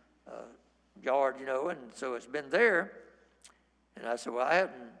yard, and so it's been there." And I said, "Well, I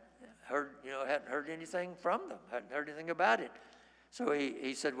hadn't heard anything from them. Hadn't heard anything about it." So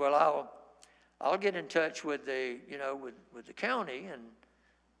he said, "Well, I'll get in touch with the with the county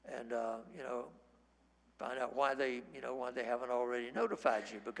and find out why they haven't already notified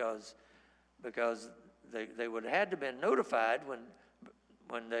you, because they would have had to been notified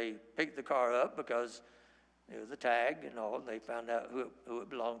when they picked the car up, because the tag and all, and they found out who it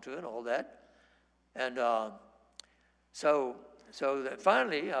belonged to and all that." And so that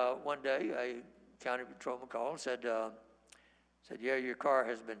finally one day a county patrolman called and said, "Yeah, your car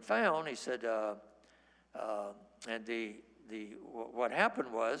has been found." He said, and what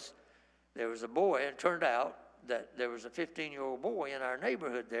happened was, there was a boy, and it turned out that there was a 15-year-old boy in our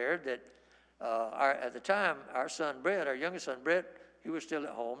neighborhood there that at the time, our son Brett, our youngest son Brett, he was still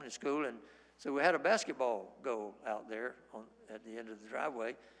at home in school, and so we had a basketball goal out there at the end of the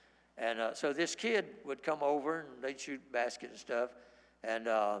driveway. And so this kid would come over and they'd shoot baskets and stuff, and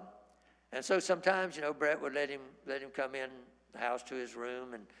so sometimes Brett would let him come in the house to his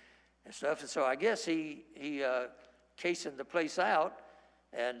room and stuff. And so I guess he casing the place out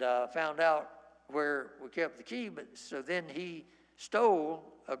and found out where we kept the key. But so then he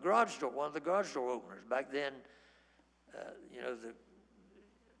stole a garage door, one of the garage door openers. Back then,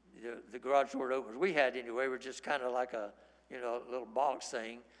 the garage door openers we had anyway were just kind of like a little box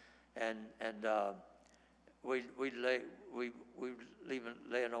thing. And we'd leave it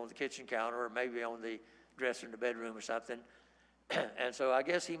laying on the kitchen counter or maybe on the dresser in the bedroom or something. And so I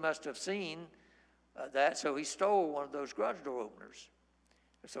guess he must have seen that, so he stole one of those garage door openers.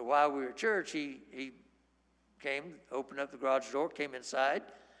 So while we were at church, he came, opened up the garage door, came inside,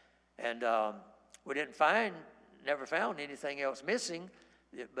 and we never found anything else missing,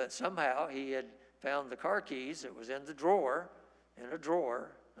 but somehow he had found the car keys. It was in the drawer,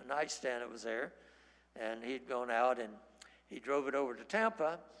 a nightstand that was there, and he'd gone out and he drove it over to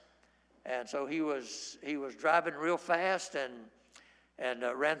Tampa, and so he was driving real fast, and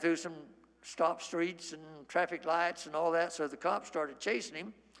ran through some stop streets and traffic lights and all that. So the cops started chasing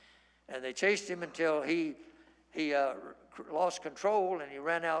him, and they chased him until he lost control, and he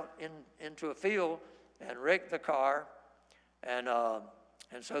ran out into a field and wrecked the car, and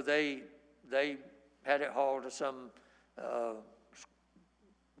so they had it hauled to some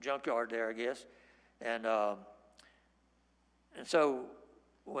junkyard there, I guess, and so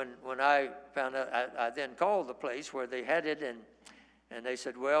when I found out, I then called the place where they had it, and they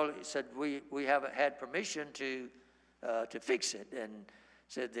said, well, he said we haven't had permission to fix it, and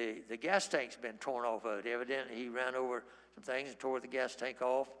said the gas tank's been torn off of it. Evidently, he ran over some things and tore the gas tank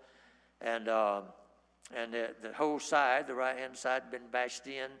off, and the whole side, the right-hand side, had been bashed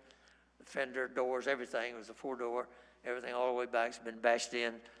in. The fender, doors, everything. It was a 4-door. Everything all the way back's been bashed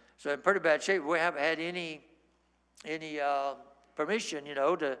in. So in pretty bad shape. We haven't had any permission,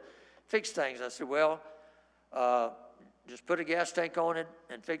 to fix things. I said, well, just put a gas tank on it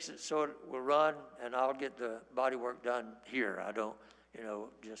and fix it so it will run, and I'll get the body work done here. I don't,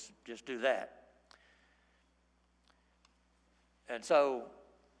 just do that. And so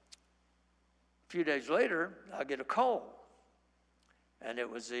a few days later, I get a call, and it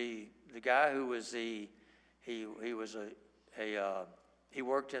was the guy who was he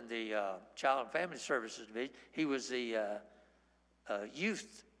worked in the Child and Family Services Division. He was the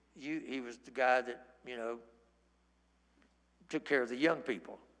youth. He was the guy that took care of the young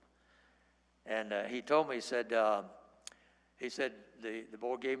people. And he told me, he said the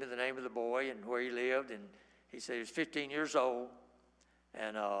boy gave me the name of the boy and where he lived, and he said he was 15 years old,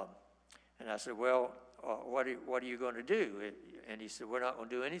 and I said, well, what are you going to do? And he said, we're not going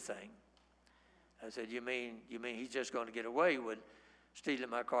to do anything. I said, you mean he's just going to get away with stealing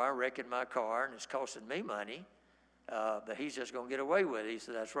my car, wrecking my car, and it's costing me money, but he's just going to get away with it? He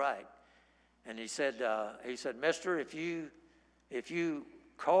said, that's right. And he said, mister, if you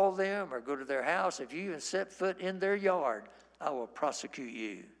call them or go to their house, if you even set foot in their yard, I will prosecute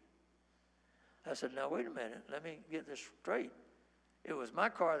you. I said, now, wait a minute. Let me get this straight. It was my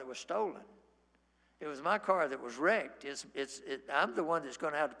car that was stolen. It was my car that was wrecked. I'm the one that's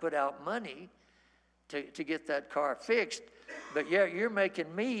going to have to put out money to get that car fixed. But yeah, you're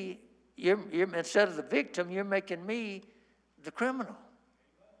making me, you're instead of the victim, you're making me the criminal.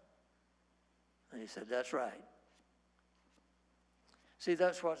 And he said, that's right. See,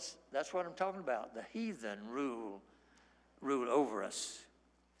 that's what I'm talking about. The heathen rule over us.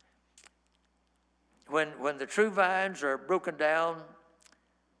 When the true vines are broken down,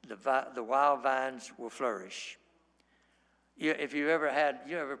 the wild vines will flourish. If you ever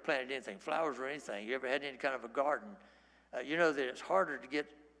planted anything, flowers or anything, you ever had any kind of a garden, you know that it's harder to get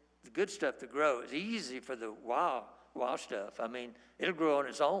the good stuff to grow. It's easy for the wild stuff. I mean, it'll grow on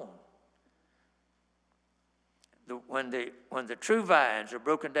its own. When the true vines are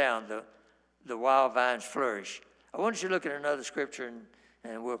broken down, the wild vines flourish. I want you to look at another scripture,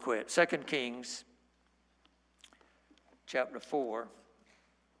 and we'll quit. 2 Kings, chapter 4.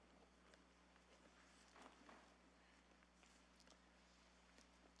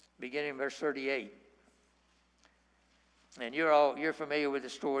 Beginning in verse 38. And you're familiar with the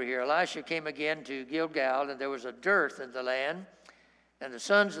story here. Elisha came again to Gilgal, and there was a dearth in the land, and the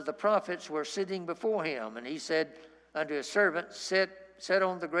sons of the prophets were sitting before him. And he said unto his servant, set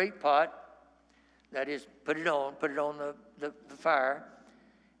on the great pot, that is, put it on the fire,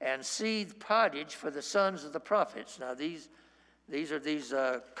 and seethe pottage for the sons of the prophets. Now these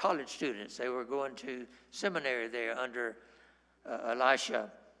are college students. They were going to seminary there under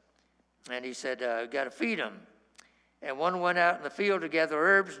Elisha. And he said, got to feed them. And one went out in the field to gather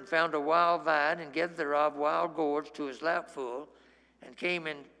herbs and found a wild vine and gathered thereof wild gourds to his lapful, and came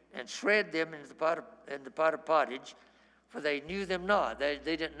in and shred them in the pot of pottage, for they knew them not. They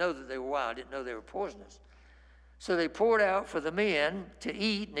didn't know that they were wild, didn't know they were poisonous. So they poured out for the men to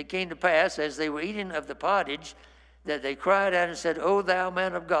eat, and it came to pass, as they were eating of the pottage, that they cried out and said, O thou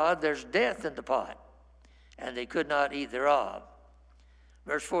man of God, there's death in the pot. And they could not eat thereof.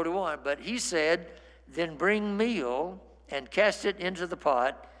 Verse 41, but he said, then bring meal and cast it into the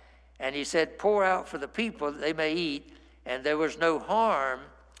pot. And he said, pour out for the people that they may eat. And there was no harm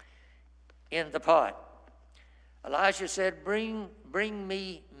in the pot. Elisha said, bring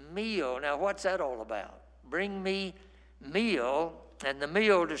me meal. Now, what's that all about? Bring me meal. And the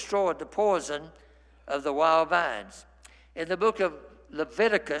meal destroyed the poison of the wild vines. In the book of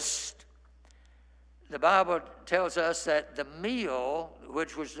Leviticus, the Bible tells us that the meal,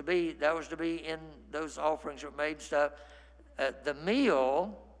 which was to be in those offerings that were made and stuff, the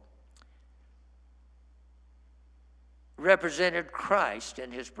meal represented Christ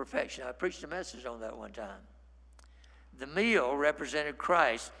and his perfection. I preached a message on that one time. The meal represented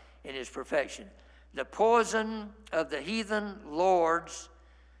Christ in his perfection. The poison of the heathen lords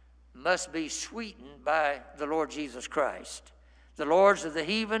must be sweetened by the Lord Jesus Christ. The lords of the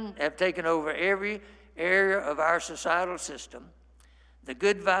heathen have taken over every area of our societal system. The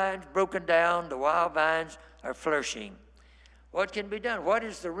good vines broken down, the wild vines are flourishing. What can be done? What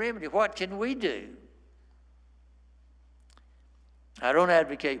is the remedy? What can we do? I don't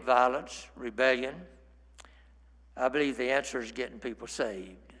advocate violence, rebellion. I believe the answer is getting people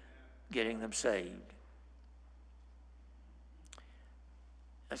saved, getting them saved.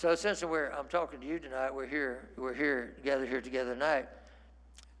 And so since I'm talking to you tonight, we're here, gathered here together tonight.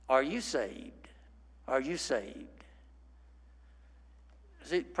 Are you saved? Are you saved?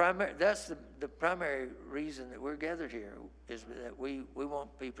 See, that's the primary reason that we're gathered here, is that we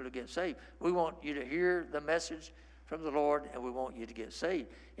want people to get saved. We want you to hear the message from the Lord, and we want you to get saved.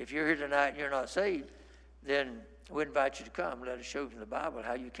 If you're here tonight and you're not saved, then we invite you to come. Let us show you from the Bible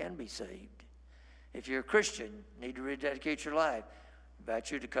how you can be saved. If you're a Christian, need to rededicate your life,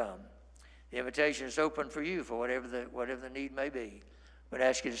 invite you to come. The invitation is open for you for whatever the need may be. I'm going to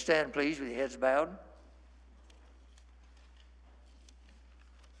ask you to stand, please, with your heads bowed.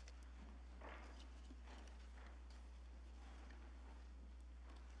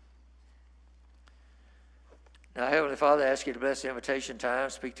 Now, Heavenly Father, I ask you to bless the invitation time,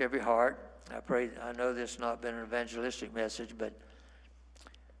 speak to every heart. I know this has not been an evangelistic message, but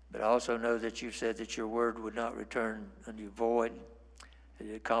I also know that you've said that your word would not return unto you void, that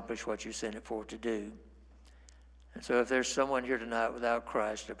it accomplish what you sent it for to do. And so if there's someone here tonight without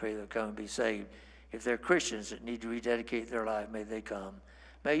Christ, I pray they'll come and be saved. If they're Christians that need to rededicate their life, may they come.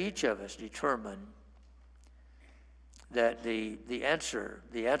 May each of us determine that the answer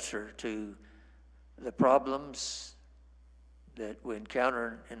to the problems that we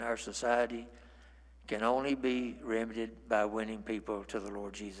encounter in our society can only be remedied by winning people to the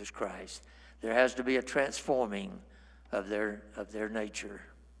Lord Jesus Christ. There has to be a transforming of their nature.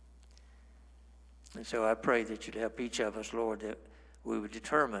 And so I pray that you'd help each of us, Lord, that we would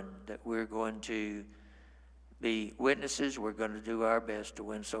determine that we're going to be witnesses. We're going to do our best to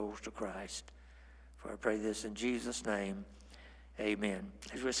win souls to Christ. For I pray this in Jesus' name. Amen.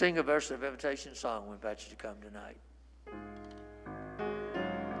 As we sing a verse of invitation song, we invite you to come tonight.